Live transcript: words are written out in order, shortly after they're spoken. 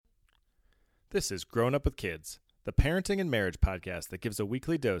This is Grown Up with Kids, the parenting and marriage podcast that gives a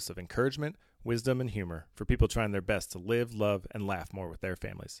weekly dose of encouragement, wisdom, and humor for people trying their best to live, love, and laugh more with their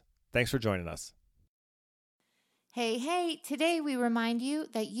families. Thanks for joining us. Hey, today we remind you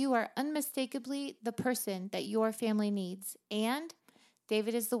that you are unmistakably the person that your family needs, and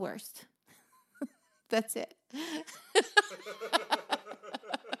David is the worst. That's it.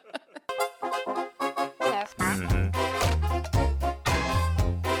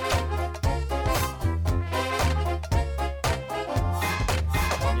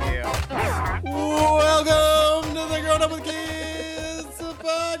 Welcome to the Grown Up with Kids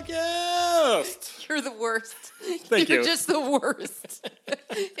podcast. You're the worst. Thank you. You're just the worst.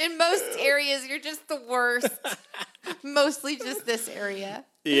 In most areas, you're just the worst. Mostly just this area.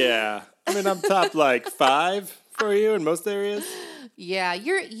 Yeah. I mean, I'm top like 5 for you in most areas. Yeah,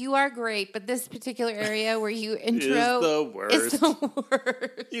 you are great, but this particular area where you intro is the worst. Is the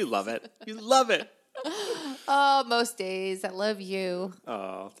worst. You love it. You love it. Oh, most days. I love you.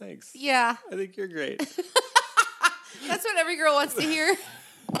 Oh, thanks. Yeah. I think you're great. That's what every girl wants to hear.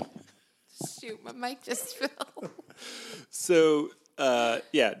 Shoot, my mic just fell. So,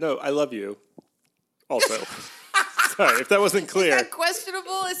 no, I love you also. Sorry, if that wasn't clear. Is that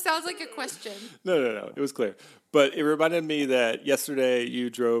questionable? It sounds like a question. No. It was clear. But it reminded me that yesterday you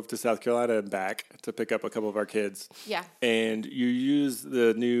drove to South Carolina and back to pick up a couple of our kids. Yeah. And you use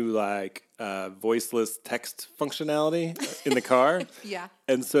the new, voiceless text functionality in the car. Yeah.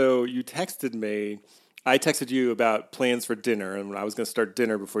 And so you texted me. I texted you about plans for dinner and when I was going to start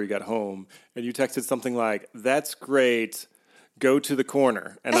dinner before you got home. And you texted something like, "That's great. Go to the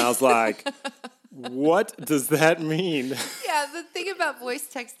corner." And I was like, what does that mean? Yeah, the thing about voice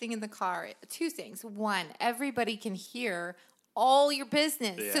texting in the car, 2 things. 1, everybody can hear all your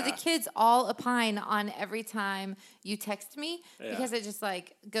business. Yeah. So the kids all opine on every time you text me because it just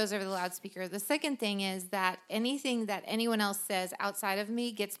goes over the loudspeaker. The second thing is that anything that anyone else says outside of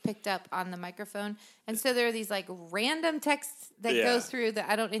me gets picked up on the microphone. And so there are these random texts that go through that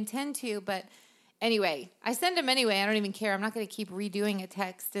I don't intend to, but anyway, I send them anyway. I don't even care. I'm not going to keep redoing a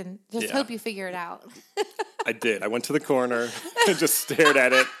text and just hope you figure it out. I did. I went to the corner and just stared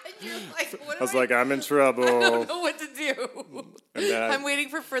at it. You're like, what I was like, I'm in trouble. I don't know what to do. And then I'm waiting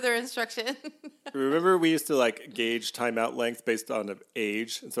for further instruction. Remember we used to gauge timeout length based on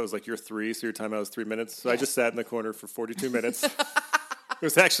age. And so it was like, you're 3, so your timeout was 3 minutes. So I just sat in the corner for 42 minutes. It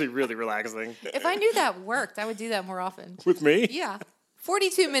was actually really relaxing. If I knew that worked, I would do that more often. With me? Yeah.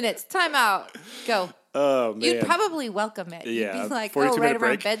 42 minutes, timeout, go. Oh, man. You'd probably welcome it. Yeah, You'd be like, 42 right minute around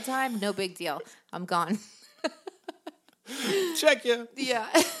break. bedtime, no big deal. I'm gone. Check you. Yeah,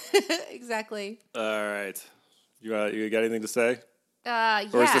 exactly. All right. You got anything to say? Yeah.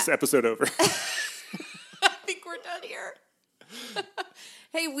 Or is this episode over? I think we're done here.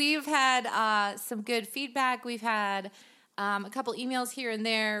 Hey, we've had some good feedback. We've had a couple emails here and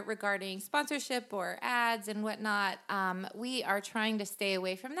there regarding sponsorship or ads and whatnot. We are trying to stay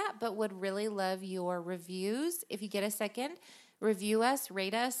away from that, but would really love your reviews. If you get a second, review us,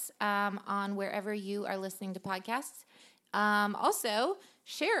 rate us on wherever you are listening to podcasts. Also,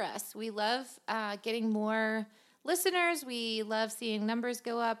 share us. We love getting more listeners. We love seeing numbers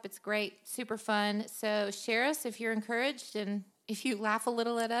go up. It's great, super fun. So share us if you're encouraged, and if you laugh a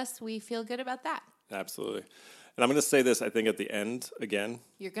little at us, we feel good about that. Absolutely. And I'm going to say this, I think, at the end again.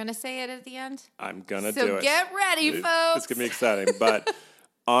 You're going to say it at the end? I'm going to do So it. get ready, folks. It's going to be exciting. But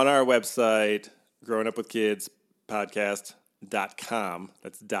on our website, grownupwithkidspodcast.com,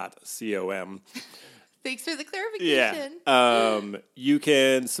 that's .com. Thanks for the clarification. Yeah. You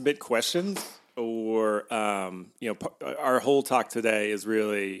can submit questions or, our whole talk today is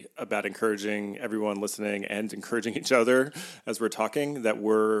really about encouraging everyone listening and encouraging each other as we're talking that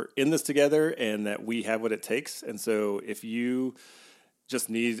we're in this together and that we have what it takes. And so if you just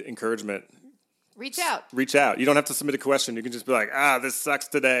need encouragement, Reach out. You don't have to submit a question. You can just be like, this sucks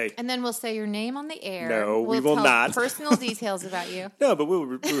today. And then we'll say your name on the air. No, we we'll will tell not. Personal details about you. No, but we'll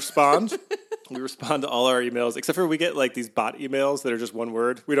respond. We respond to all our emails, except for we get these bot emails that are just one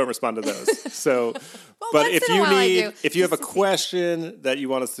word. We don't respond to those. So, but if you have a question that you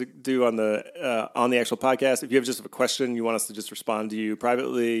want us to do on the actual podcast, if you have just a question you want us to just respond to you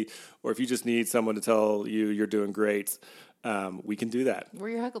privately, or if you just need someone to tell you you're doing great, we can do that. We're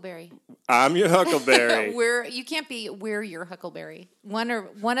your Huckleberry. I'm your Huckleberry. You can't be. We're your Huckleberry. One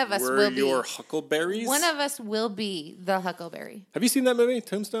of us will be. We're your Huckleberries. One of us will be the Huckleberry. Have you seen that movie,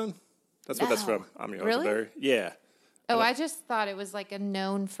 Tombstone? That's what that's from. I'm your Really? Huckleberry. Yeah. Oh, I just thought it was a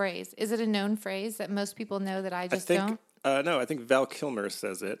known phrase. Is it a known phrase that most people know that I just don't? No, I think Val Kilmer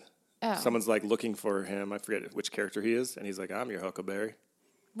says it. Oh. Someone's looking for him. I forget which character he is, and he's like, "I'm your Huckleberry."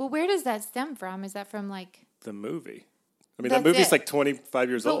 Well, where does that stem from? Is that from like the movie? I mean, that movie's like 25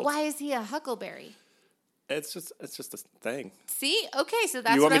 years old. But why is he a huckleberry? It's just a thing. See? Okay, so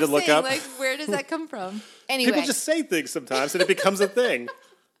that's you want what me I'm to look saying. up? Like, where does that come from? Anyway. People just say things sometimes, and it becomes a thing.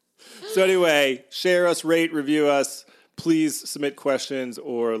 So anyway, share us, rate, review us. Please submit questions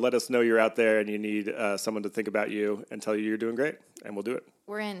or let us know you're out there and you need someone to think about you and tell you you're doing great, and we'll do it.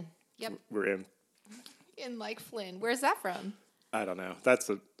 We're in. Yep. We're in. In like Flynn. Where's that from? I don't know. That's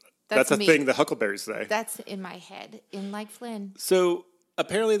a thing the huckleberries say. That's in my head. In like Flynn. So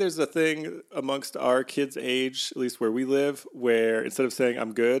apparently there's a thing amongst our kids' age, at least where we live, where instead of saying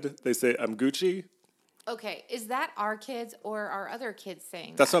I'm good, they say I'm Gucci. Okay, is that our kids or our other kids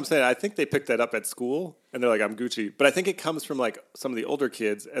saying That's what I'm saying. I think they picked that up at school, and they're like, I'm Gucci. But I think it comes from, like, some of the older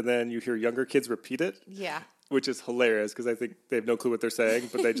kids, and then you hear younger kids repeat it. Yeah. Which is hilarious, because I think they have no clue what they're saying,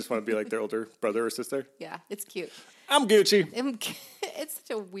 but they just want to be like their older brother or sister. Yeah, it's cute. I'm Gucci. It's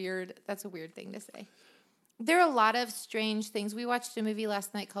such that's a weird thing to say. There are a lot of strange things. We watched a movie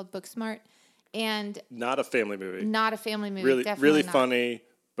last night called Booksmart, and... Not a family movie. Not a family movie, really, definitely really not. funny,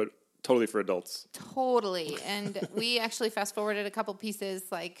 but totally for adults. Totally. And we actually fast-forwarded a couple pieces,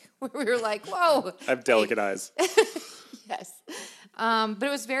 like, where we were like, whoa. I have delicate eyes. Yes. But it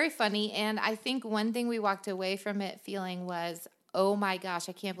was very funny, and I think one thing we walked away from it feeling was, oh my gosh,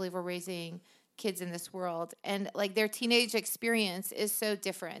 I can't believe we're raising kids in this world. And, like, their teenage experience is so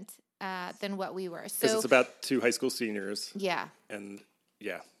different than what we were. Because it's about 2 high school seniors. Yeah. And,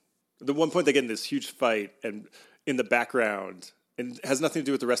 yeah. At one point, they get in this huge fight, and in the background... And it has nothing to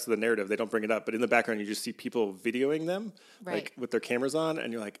do with the rest of the narrative. They don't bring it up. But in the background, you just see people videoing them, like with their cameras on.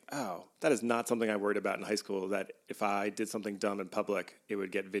 And you're like, oh, that is not something I worried about in high school, that if I did something dumb in public, it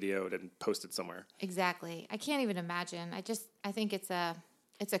would get videoed and posted somewhere. Exactly. I can't even imagine. I think it's a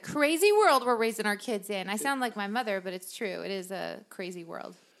crazy world we're raising our kids in. I sound like my mother, but it's true. It is a crazy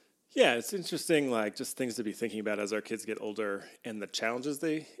world. Yeah, it's interesting, like, just things to be thinking about as our kids get older and the challenges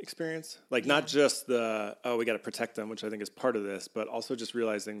they experience. Like, not just we got to protect them, which I think is part of this, but also just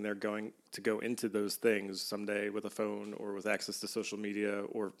realizing they're going to go into those things someday with a phone or with access to social media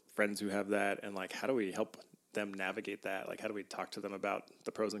or friends who have that. And, like, how do we help them navigate that? Like, how do we talk to them about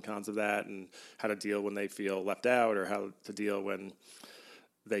the pros and cons of that and how to deal when they feel left out or how to deal when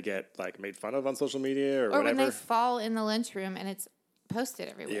they get, like, made fun of on social media or whatever. Or when they fall in the lunchroom and it's posted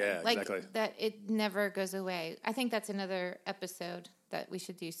everywhere. Yeah, like, exactly. That it never goes away. I think that's another episode that we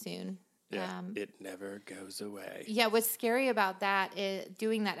should do soon. Yeah, it never goes away. Yeah, what's scary about that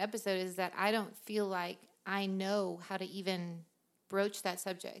doing that episode is that I don't feel like I know how to even broach that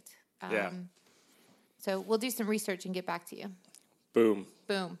subject. So we'll do some research and get back to you. Boom.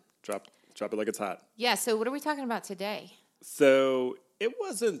 Drop it like it's hot. Yeah, so what are we talking about today? So it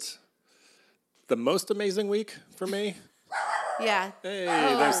wasn't the most amazing week for me. Yeah. Hey,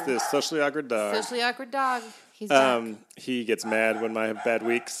 there's this socially awkward dog. Socially awkward dog. He's back. He gets mad when I have bad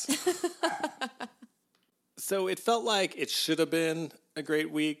weeks. So it felt like it should have been a great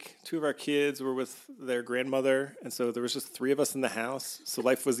week. 2 of our kids were with their grandmother, and so there was just 3 of us in the house. So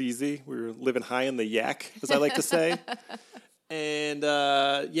life was easy. We were living high in the yak, as I like to say. And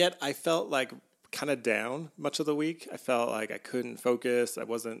yet I felt like kind of down much of the week. I felt like I couldn't focus. I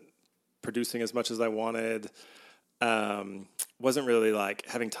wasn't producing as much as I wanted. Wasn't really like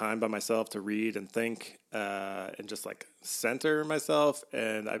having time by myself to read and think and just like center myself.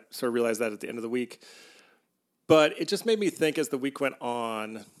 And I sort of realized that at the end of the week. But it just made me think as the week went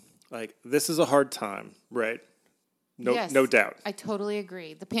on, like, this is a hard time, right? No doubt. I totally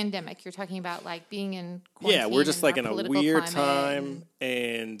agree. The pandemic, you're talking about like being in quarantine. Yeah, we're just like in a weird climate. time,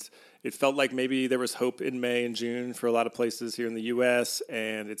 and it felt like maybe there was hope in May and June for a lot of places here in the U.S.,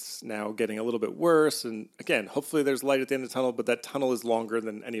 and it's now getting a little bit worse. And again, hopefully there's light at the end of the tunnel, but that tunnel is longer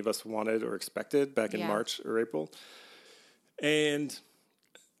than any of us wanted or expected back in March or April. And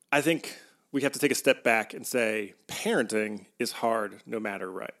I think we have to take a step back and say parenting is hard no matter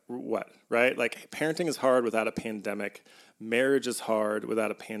what, right? Like, parenting is hard without a pandemic. Marriage is hard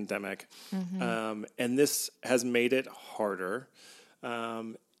without a pandemic. Mm-hmm. And this has made it harder.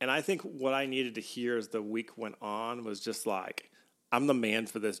 And I think what I needed to hear as the week went on was just like, I'm the man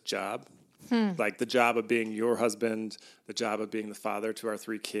for this job. Like, the job of being your husband, the job of being the father to our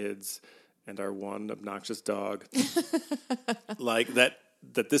 3 kids and our 1 obnoxious dog. Like, that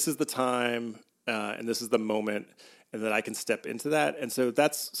this is the time and this is the moment and that I can step into that. And so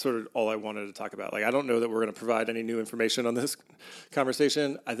that's sort of all I wanted to talk about. Like, I don't know that we're going to provide any new information on this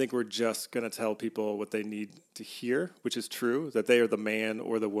conversation. I think we're just going to tell people what they need to hear, which is true, that they are the man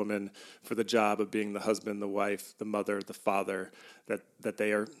or the woman for the job of being the husband, the wife, the mother, the father, that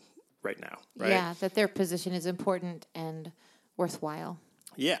they are right now, right? Yeah, that their position is important and worthwhile.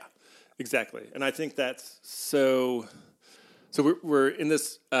 Yeah, exactly. And I think that's so. So we're in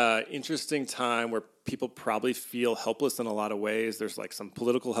this interesting time where people probably feel helpless in a lot of ways. There's like some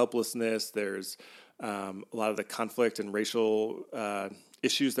political helplessness. There's a lot of the conflict and racial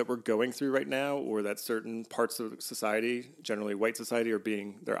issues that we're going through right now, or that certain parts of society, generally white society, are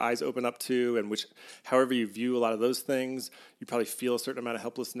being their eyes open up to, and which, however you view a lot of those things, you probably feel a certain amount of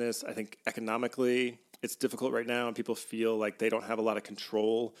helplessness. I think economically, it's difficult right now, and people feel like they don't have a lot of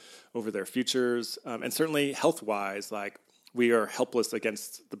control over their futures, and certainly health-wise, like we are helpless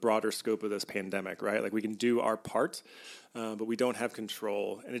against the broader scope of this pandemic, right? Like we can do our part, but we don't have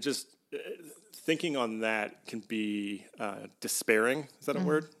control, and it just thinking on that can be despairing. Is that a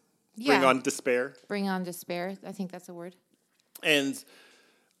word? Yeah. Bring on despair. Bring on despair. I think that's a word. And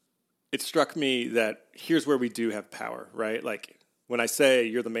it struck me that here's where we do have power, right? Like when I say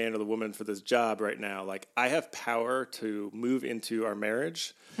you're the man or the woman for this job right now, like I have power to move into our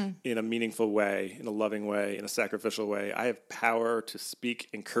marriage in a meaningful way, in a loving way, in a sacrificial way. I have power to speak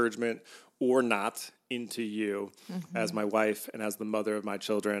encouragement or not into you as my wife and as the mother of my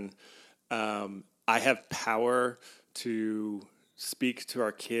children. I have power to speak to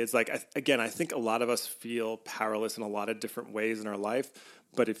our kids. Like, I think a lot of us feel powerless in a lot of different ways in our life.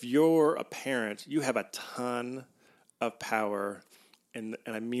 But if you're a parent, you have a ton of power, and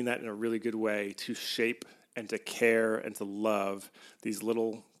I mean that in a really good way, to shape and to care and to love these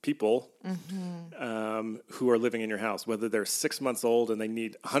little people who are living in your house, whether they're 6 months old and they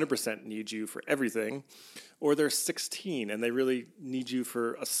 100% need you for everything, or they're 16 and they really need you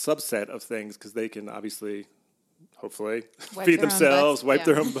for a subset of things because they can obviously, hopefully, feed themselves, wipe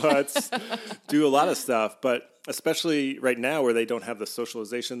their own butts, do a lot of stuff. But especially right now where they don't have the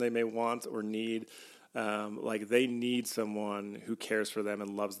socialization they may want or need, like they need someone who cares for them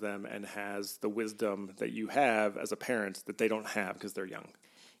and loves them and has the wisdom that you have as a parent that they don't have because they're young.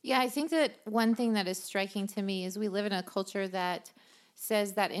 Yeah, I think that one thing that is striking to me is we live in a culture that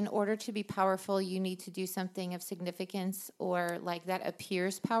says that in order to be powerful, you need to do something of significance or like that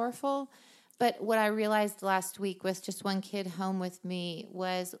appears powerful. But what I realized last week with just one kid home with me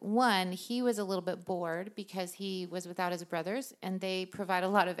was, one, he was a little bit bored because he was without his brothers, and they provide a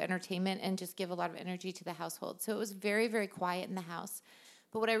lot of entertainment and just give a lot of energy to the household. So it was very, very quiet in the house.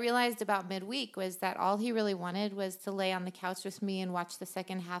 But what I realized about midweek was that all he really wanted was to lay on the couch with me and watch the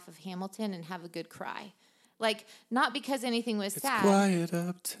second half of Hamilton and have a good cry. Like, not because anything was sad. It's quiet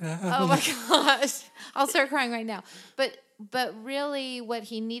uptown. Oh, my gosh. I'll start crying right now. But really what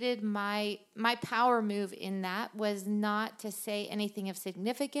he needed, my power move in that was not to say anything of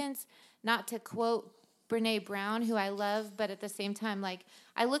significance, not to quote Brene Brown, who I love, but at the same time, like,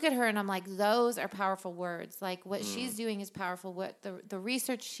 I look at her and I'm like, those are powerful words. Like, what she's doing is powerful. What the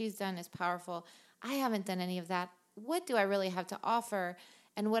research she's done is powerful. I haven't done any of that. What do I really have to offer?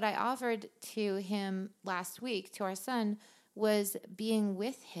 And what I offered to him last week, to our son, was being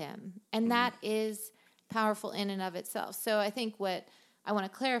with him. And that is powerful in and of itself. So I think what I want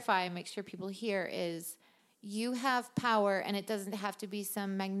to clarify and make sure people hear is you have power, and it doesn't have to be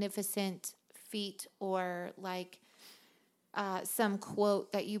some magnificent feat or like some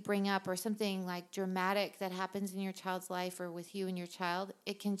quote that you bring up or something like dramatic that happens in your child's life or with you and your child.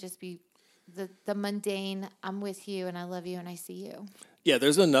 It can just be the mundane, I'm with you and I love you and I see you. Yeah,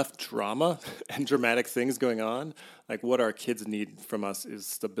 there's enough drama and dramatic things going on. Like what our kids need from us is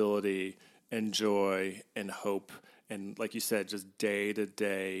stability and joy and hope. And like you said, just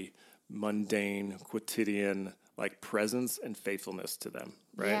day-to-day, mundane, quotidian, like presence and faithfulness to them,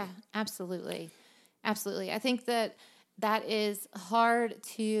 right? Yeah, absolutely. Absolutely. I think that is hard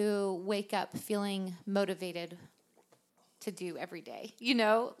to wake up feeling motivated to do every day, you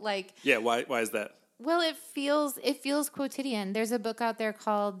know? Like, yeah, why is that? Well, it feels quotidian. There's a book out there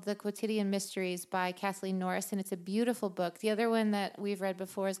called The Quotidian Mysteries by Kathleen Norris, and it's a beautiful book. The other one that we've read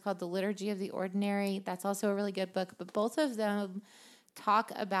before is called The Liturgy of the Ordinary. That's also a really good book, but both of them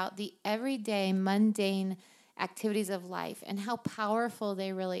talk about the everyday, mundane activities of life and how powerful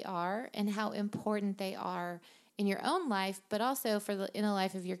they really are and how important they are in your own life, but also in the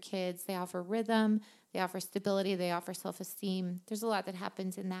life of your kids. They offer rhythm, they offer stability, they offer self-esteem. There's a lot that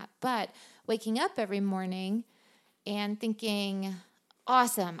happens in that. But waking up every morning and thinking,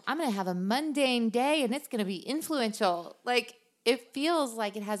 awesome, I'm going to have a mundane day and it's going to be influential. Like, it feels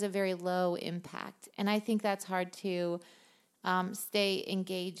like it has a very low impact. And I think that's hard to stay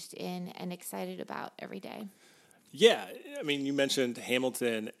engaged in and excited about every day. Yeah, I mean, you mentioned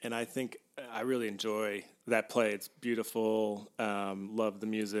Hamilton, and I think I really enjoy that play. It's beautiful, love the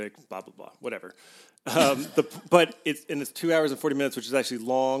music, blah, blah, blah, whatever. But it's 2 hours and 40 minutes, which is actually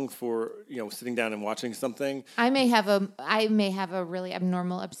long for sitting down and watching something. I may have a really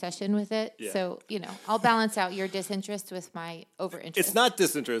abnormal obsession with it, so I'll balance out your disinterest with my overinterest. It's not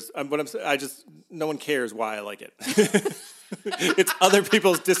disinterest. No one cares why I like it. It's other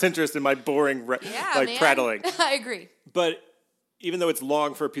people's disinterest in my boring prattling. I agree. But even though it's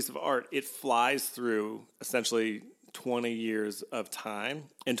long for a piece of art, it flies through essentially 20 years of time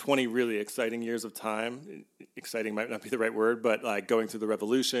and 20 really exciting years of time. Exciting might not be the right word, but like going through the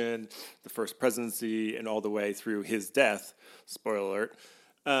revolution, the first presidency, and all the way through his death. Spoiler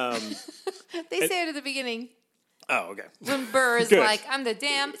alert. They say it at the beginning. Oh, okay. When Burr is like, I'm the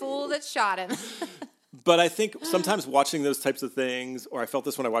damn fool that shot him. But I think sometimes watching those types of things, or I felt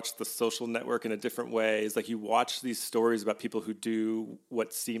this when I watched The Social Network in a different way, is like you watch these stories about people who do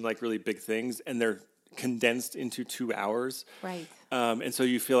what seem like really big things, and they're condensed into 2 hours. Right. And so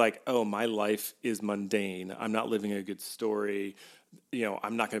you feel like, oh, my life is mundane. I'm not living a good story.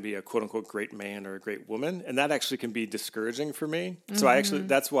 I'm not going to be a quote unquote great man or a great woman. And that actually can be discouraging for me. Mm-hmm. So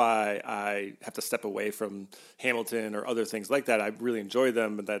that's why I have to step away from Hamilton or other things like that. I really enjoy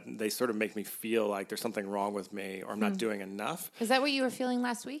them, but that they sort of make me feel like there's something wrong with me or I'm not doing enough. Is that what you were feeling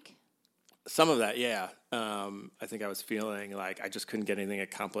last week? Some of that, yeah. I think I was feeling like I just couldn't get anything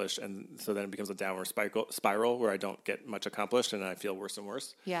accomplished. And so then it becomes a downward spiral where I don't get much accomplished and I feel worse and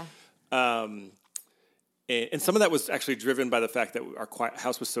worse. Yeah. And some of that was actually driven by the fact that our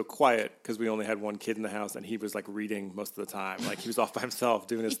house was so quiet because we only had one kid in the house and he was like reading most of the time. Like he was off by himself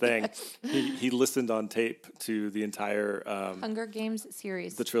doing his thing. He listened on tape to the entire Hunger Games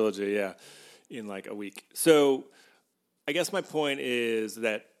series. The trilogy, yeah, in like a week. So I guess my point is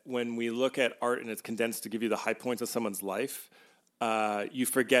that when we look at art and it's condensed to give you the high points of someone's life, you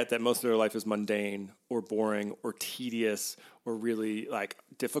forget that most of their life is mundane or boring or tedious or really like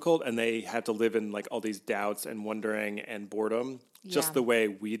difficult, and they have to live in like all these doubts and wondering and boredom just the way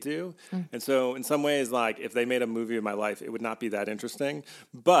we do. And so in some ways, like if they made a movie of my life, it would not be that interesting,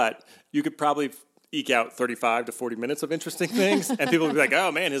 but you could probably eke out 35 to 40 minutes of interesting things and people would be like,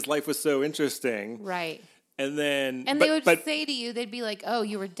 oh man, his life was so interesting. Right. And then, they would say to you, they'd be like, "Oh,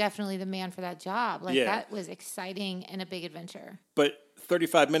 you were definitely the man for that job. Like that was exciting and a big adventure." But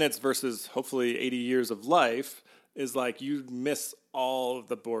 35 minutes versus hopefully 80 years of life is like you miss all of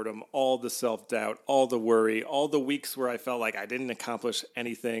the boredom, all the self-doubt, all the worry, all the weeks where I felt like I didn't accomplish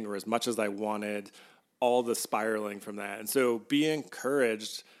anything or as much as I wanted, all the spiraling from that. And so be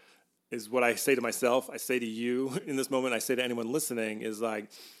encouraged is what I say to myself. I say to you in this moment, I say to anyone listening is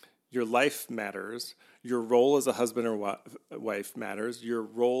like, your life matters. Your role as a husband or wife matters. Your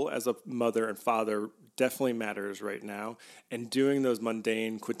role as a mother and father definitely matters right now. And doing those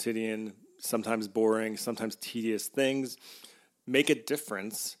mundane, quotidian, sometimes boring, sometimes tedious things make a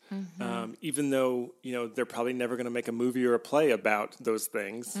difference. Even though, they're probably never going to make a movie or a play about those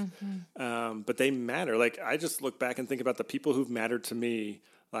things. But they matter. Like, I just look back and think about the people who've mattered to me.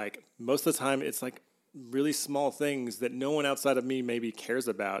 Like, most of the time, it's like really small things that no one outside of me maybe cares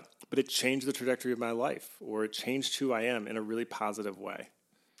about, but it changed the trajectory of my life or it changed who I am in a really positive way.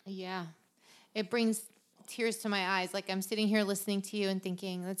 Yeah. It brings tears to my eyes. Like I'm sitting here listening to you and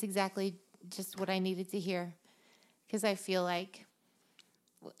thinking that's exactly just what I needed to hear. Because I feel like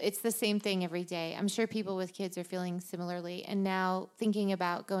it's the same thing every day. I'm sure people with kids are feeling similarly. And now thinking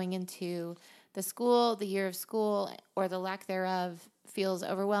about going into the year of school or the lack thereof feels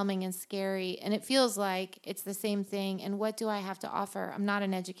overwhelming and scary. And it feels like it's the same thing. And what do I have to offer? I'm not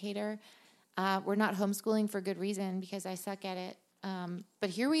an educator. We're not homeschooling for good reason because I suck at it. But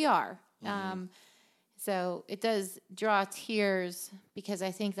here we are. So it does draw tears because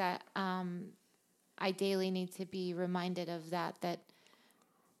I think that I daily need to be reminded of that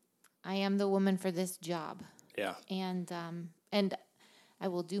I am the woman for this job. Yeah. And I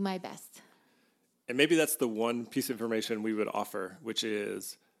will do my best. And maybe that's the one piece of information we would offer, which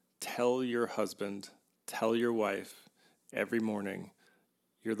is tell your husband, tell your wife every morning,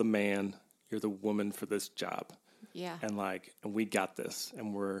 you're the man, you're the woman for this job. Yeah. And we got this,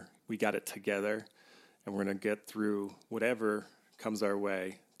 and we got it together, and we're going to get through whatever comes our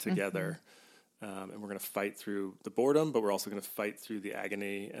way together. And we're going to fight through the boredom, but we're also going to fight through the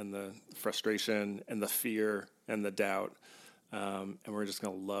agony and the frustration and the fear and the doubt. And we're just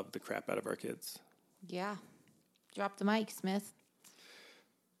going to love the crap out of our kids. Yeah. Drop the mic, Smith.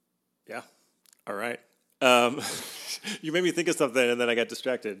 Yeah. All right. You made me think of something, and then I got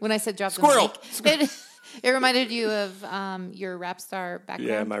distracted. When I said drop Squirrel! The mic, it reminded you of your rap star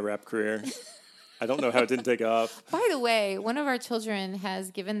background. Yeah, my rap career. I don't know how it didn't take off. By the way, one of our children has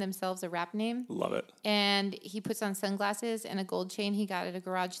given themselves a rap name. Love it. And he puts on sunglasses and a gold chain he got at a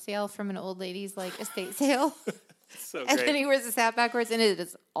garage sale from an old lady's estate sale. So and great. then he wears his hat backwards, and it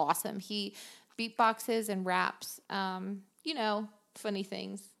is awesome. He beatboxes and raps, funny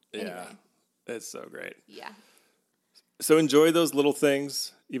things. Yeah, anyway. It's so great. Yeah. So enjoy those little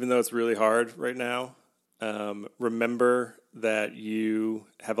things, even though it's really hard right now. Remember that you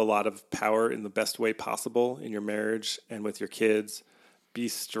have a lot of power in the best way possible in your marriage and with your kids. Be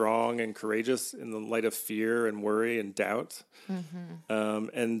strong and courageous in the light of fear and worry and doubt. Mm-hmm.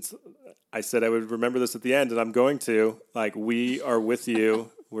 And I said I would remember this at the end, and I'm going to. We are with you.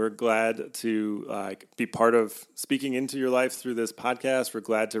 We're glad to be part of speaking into your life through this podcast. We're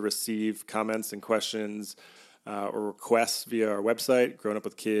glad to receive comments and questions or requests via our website,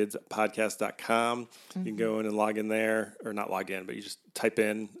 grownupwithkidspodcast.com. Mm-hmm. You can go in and log in there, or not log in, but you just type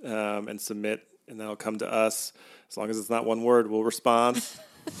in and submit, and that'll come to us. As long as it's not one word, we'll respond.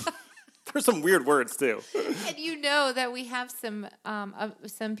 There's some weird words, too. And you know that we have some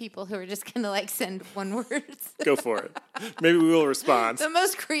people who are just going to send one words. Go for it. Maybe we will respond. The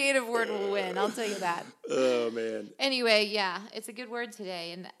most creative word will win, I'll tell you that. Oh, man. Anyway, yeah, it's a good word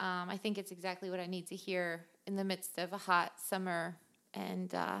today, and I think it's exactly what I need to hear in the midst of a hot summer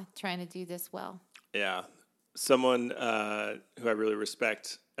and trying to do this well. Yeah. Someone who I really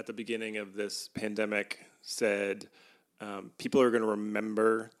respect at the beginning of this pandemic said, people are going to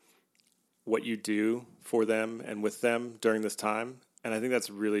remember what you do for them and with them during this time. And I think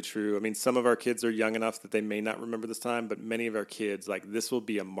that's really true. I mean, some of our kids are young enough that they may not remember this time, but many of our kids, this will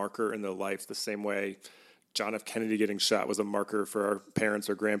be a marker in their life the same way John F. Kennedy getting shot was a marker for our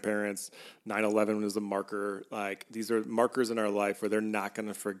parents or grandparents. 9/11 was a marker. These are markers in our life where they're not going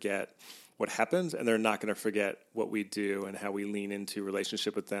to forget what happens, and they're not going to forget what we do and how we lean into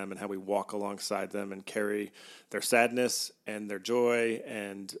relationship with them and how we walk alongside them and carry their sadness and their joy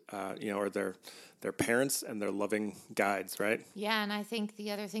and, or their parents and their loving guides, right? Yeah, and I think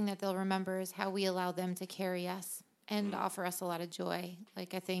the other thing that they'll remember is how we allow them to carry us and offer us a lot of joy. I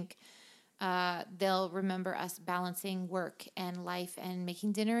think they'll remember us balancing work and life and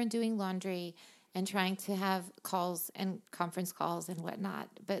making dinner and doing laundry and trying to have calls and conference calls and whatnot.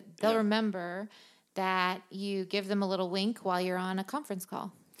 But they'll remember that you give them a little wink while you're on a conference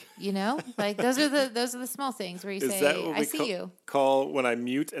call. Those are the small things where you say, "I see you." Call when I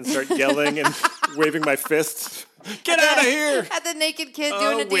mute and start yelling and waving my fists. Get out of here! At the naked kid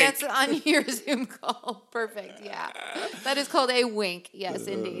doing a dance on your Zoom call. Perfect. Yeah, that is called a wink. Yes,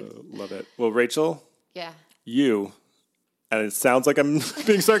 indeed. Love it. Well, Rachel. Yeah. You. And it sounds like I'm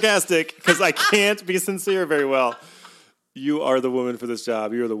being sarcastic because I can't be sincere very well. You are the woman for this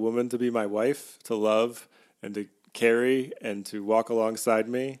job. You are the woman to be my wife, to love, and to carry, and to walk alongside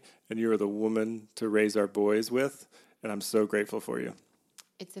me. And you are the woman to raise our boys with. And I'm so grateful for you.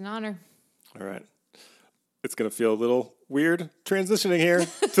 It's an honor. All right. It's going to feel a little weird transitioning here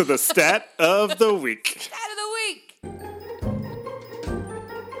to the stat of the week. Stat of the week.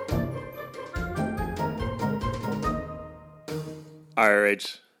 All right,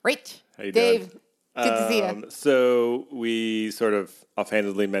 Rach. Rach. How you Dave. doing? Good to see you. So we sort of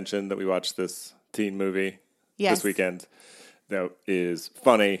offhandedly mentioned that we watched this teen movie this weekend that is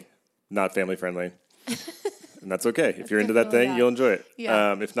funny, not family friendly. And that's okay. If you're into that thing, you'll enjoy it.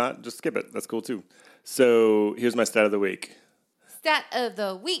 Yeah. If not, just skip it. That's cool too. So here's my stat of the week. Stat of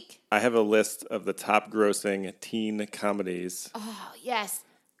the week. I have a list of the top grossing teen comedies. Oh, yes.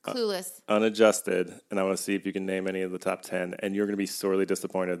 Clueless. Unadjusted, and I want to see if you can name any of the top 10, and you're going to be sorely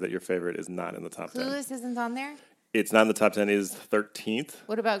disappointed that your favorite is not in the top 10. Clueless isn't on there? It's not in the top 10. It is 13th.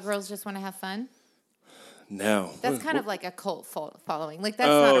 What about Girls Just Want to Have Fun? No. That's kind of like a cult following. That's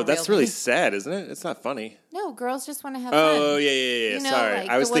not a that's real really thing. sad, isn't it? It's not funny. No, Girls Just Want to Have Fun. Oh, yeah. Sorry.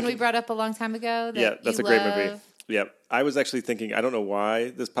 I was the one we brought up a long time ago. That's a great movie. Yep. I was actually thinking, I don't know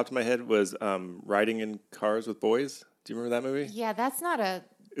why this popped in my head, was Riding in Cars with Boys. Do you remember that movie? Yeah, that's not a...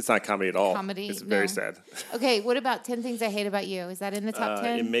 It's not comedy at all. Comedy, It's very sad. Okay, what about 10 Things I Hate About You? Is that in the top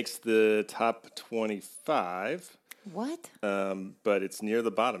 10? It makes the top 25. What? But it's near the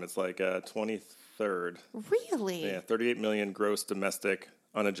bottom. It's like 23rd. Really? Yeah, 38 million gross domestic,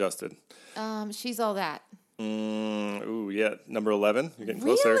 unadjusted. She's All That. Yeah. Number 11. You're getting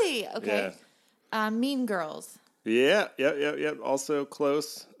closer. Really? Okay. Yeah. Mean Girls. Yeah. Also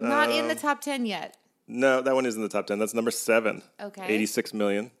close. Not in the top 10 yet. No, that one is in the top 10. That's number 7. Okay. 86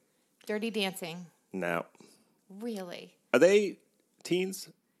 million. Dirty Dancing. No. Really? Are they teens?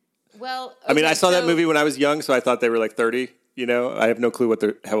 Well, okay, I mean, I saw that movie when I was young, so I thought they were like 30. I have no clue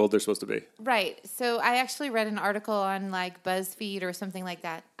how old they're supposed to be. Right. So I actually read an article on BuzzFeed or something like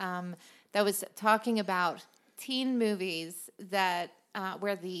that that was talking about teen movies that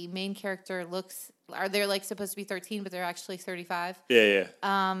where the main character they're like supposed to be 13, but they're actually 35. Yeah.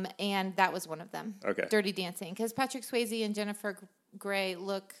 And that was one of them. Okay. Dirty Dancing, because Patrick Swayze and Jennifer Grey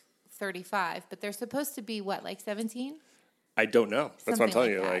look 35, but they're supposed to be what, like 17? I don't know. That's what I'm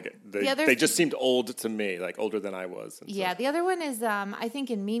telling you. Like They just seemed old to me, like older than I was. Yeah, the other one is I think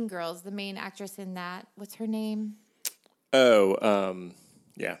in Mean Girls, the main actress in that. What's her name? Oh,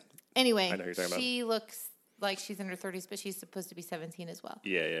 yeah. Anyway, I know who you're talking about. She looks like she's in her 30s, but she's supposed to be 17 as well.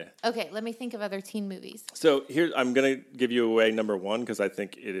 Yeah. Okay, let me think of other teen movies. So here, I'm going to give you away number one because I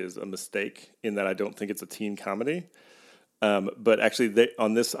think it is a mistake in that I don't think it's a teen comedy. But actually,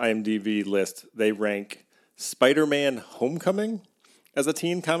 on this IMDb list, they rank Spider-Man Homecoming as a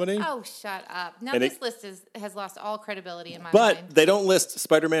teen comedy. Oh, shut up. Now this list has lost all credibility in my mind. But they don't list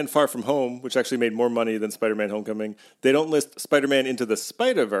Spider-Man Far From Home, which actually made more money than Spider-Man Homecoming. They don't list Spider-Man Into the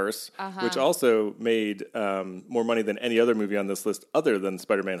Spider-Verse, which also made more money than any other movie on this list other than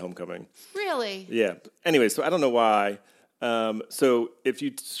Spider-Man Homecoming. Really? Yeah. Anyway, so I don't know why. So if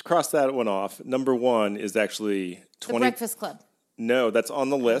you cross that one off, number one is actually The Breakfast Club. No, that's on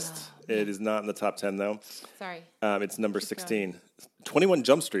the list. It is not in the top 10, though. Sorry. It's number 16. 21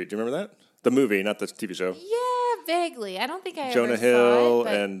 Jump Street. Do you remember that? The movie, not the TV show. Yeah, vaguely. I don't think I Jonah ever Hill saw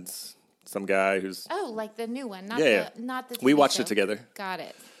it, and some guy who's... Oh, like the new one. Not the TV We watched show. it together. Got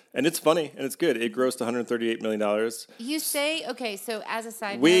it. And it's funny, and it's good. It grossed $138 million. You say, okay, so as a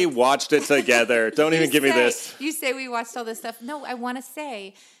side We note... watched it together. Don't even give me this. You say we watched all this stuff. No, I want to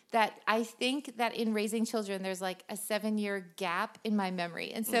say that I think that in raising children, there's like a 7-year gap in my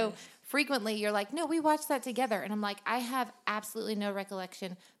memory. And so frequently you're like, no, we watched that together. And I'm like, I have absolutely no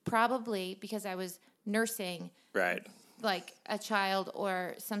recollection, probably because I was nursing. Right. Like a child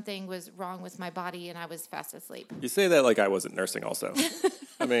or something was wrong with my body and I was fast asleep. You say that like I wasn't nursing also.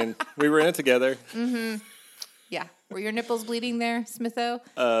 I mean, we were in it together. Mm-hmm. Yeah. Were your nipples bleeding there, Smitho?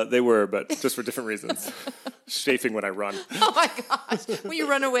 They were, but just for different reasons. Chafing when I run. Oh, my gosh. When you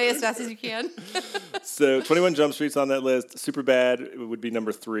run away as fast as you can. So 21 Jump Street's on that list. Superbad would be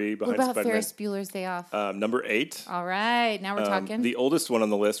number 3 behind What about Spider-Man. Ferris Bueller's Day Off? Number 8. All right. Now we're talking. The oldest one on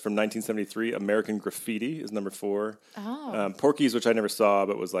the list from 1973, American Graffiti, is number 4. Oh. Porky's, which I never saw,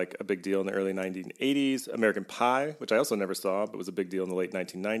 but was like a big deal in the early 1980s. American Pie, which I also never saw, but was a big deal in the late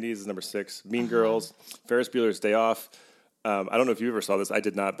 1990s, is number 6. Mean Girls, Ferris Bueller's Day Off. I don't know if you ever saw this. I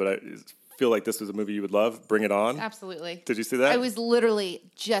did not, but I feel like this was a movie you would love. Bring It On. Absolutely. Did you see that? I was literally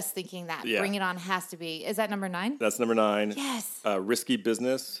just thinking that. Yeah. Bring It On has to be. Is that number 9? That's number 9. Yes. Risky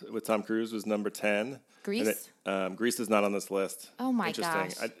Business with Tom Cruise was number 10. Grease? Grease is not on this list. Oh, my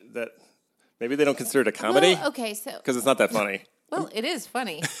Interesting. gosh. Maybe they don't consider it a comedy. Well, okay, so... Because it's not that funny. Well, it is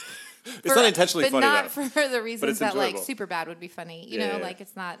funny. It's not intentionally funny, but not though. for the reasons that, like, enjoyable. Superbad would be funny. You know, like,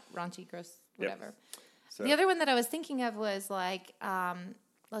 it's not raunchy, gross, whatever. Yep. So. The other one that I was thinking of was, like,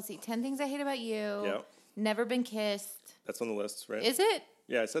 let's see, 10 Things I Hate About You. Yep. Never Been Kissed. That's on the list, right? Is it?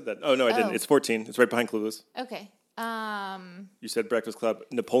 Yeah, I said that. Oh, no, I didn't. It's 14. It's right behind Clueless. Okay. You said Breakfast Club.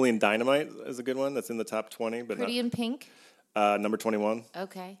 Napoleon Dynamite is a good one. That's in the top 20. But Pretty in Pink. Number 21.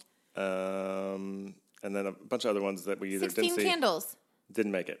 Okay. And then a bunch of other ones that we either 16 didn't see. Candles.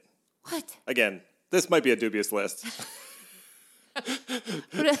 Didn't make it. What? Again, this might be a dubious list.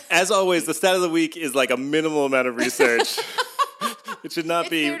 As always, the stat of the week is like a minimal amount of research. It should not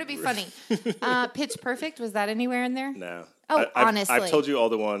be. It's there to be funny. Pitch Perfect, was that anywhere in there? No. Oh, honestly. I've told you all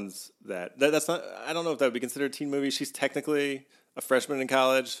the ones that's not. I don't know if that would be considered a teen movie. She's technically a freshman in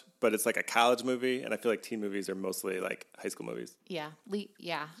college, but it's like a college movie, and I feel like teen movies are mostly like high school movies. Yeah,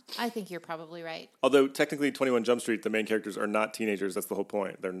 yeah. I think you're probably right. Although technically, 21 Jump Street, the main characters are not teenagers. That's the whole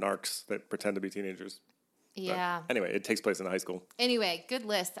point. They're narcs that pretend to be teenagers. Yeah. But anyway, it takes place in a high school. Anyway, good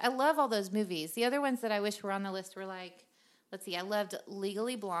list. I love all those movies. The other ones that I wish were on the list were like, let's see, I loved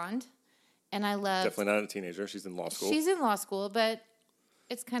Legally Blonde, and I loved... Definitely not a teenager. She's in law school. She's in law school, but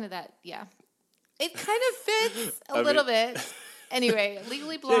it's kind of that, yeah. It kind of fits a little bit. Anyway,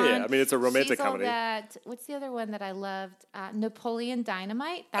 Legally Blonde. Yeah. I mean, it's a romantic comedy. What's the other one that I loved? Napoleon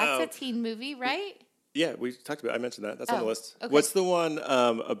Dynamite. That's a teen movie, right? Yeah, we talked about it. I mentioned that. That's on the list. Okay. What's the one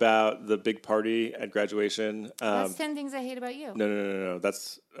about the big party at graduation? That's 10 Things I Hate About You. No.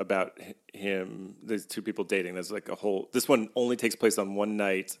 That's about him. There's two people dating. There's like a whole... This one only takes place on one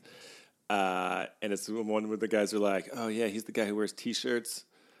night. And it's the one where the guys are like, oh, yeah, he's the guy who wears T-shirts.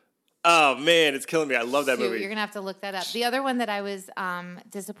 Oh, man, it's killing me. I love that movie. You're going to have to look that up. The other one that I was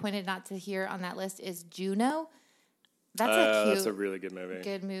disappointed not to hear on that list is Juno. That's a really good movie.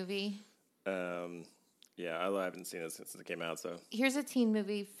 Good movie. Yeah, I haven't seen it since it came out. So here's a teen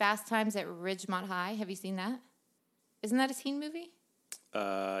movie, Fast Times at Ridgemont High. Have you seen that? Isn't that a teen movie?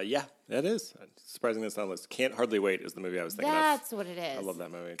 Yeah, it is. Surprisingly, it's on the list. Can't Hardly Wait is the movie I was thinking of. That's what it is. I love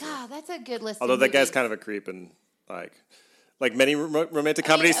that movie. God, that's a good list. Although that guy's kind of a creep and like many romantic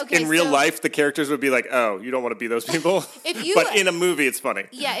comedies, in real life, the characters would be like, oh, you don't want to be those people. But in a movie, it's funny.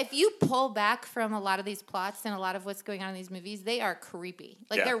 Yeah, if you pull back from a lot of these plots and a lot of what's going on in these movies, they are creepy.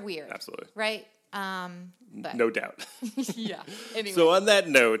 Like, they're weird. Absolutely. Right? But. No doubt. Yeah. Anyway. So on that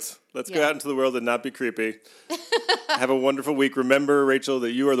note, let's go out into the world and not be creepy. Have a wonderful week. Remember, Rachel,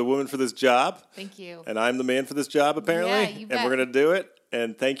 that you are the woman for this job. Thank you. And I'm the man for this job, apparently. Yeah, you bet. And we're going to do it.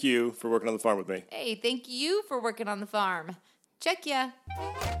 And thank you for working on the farm with me. Hey, thank you for working on the farm. Check ya.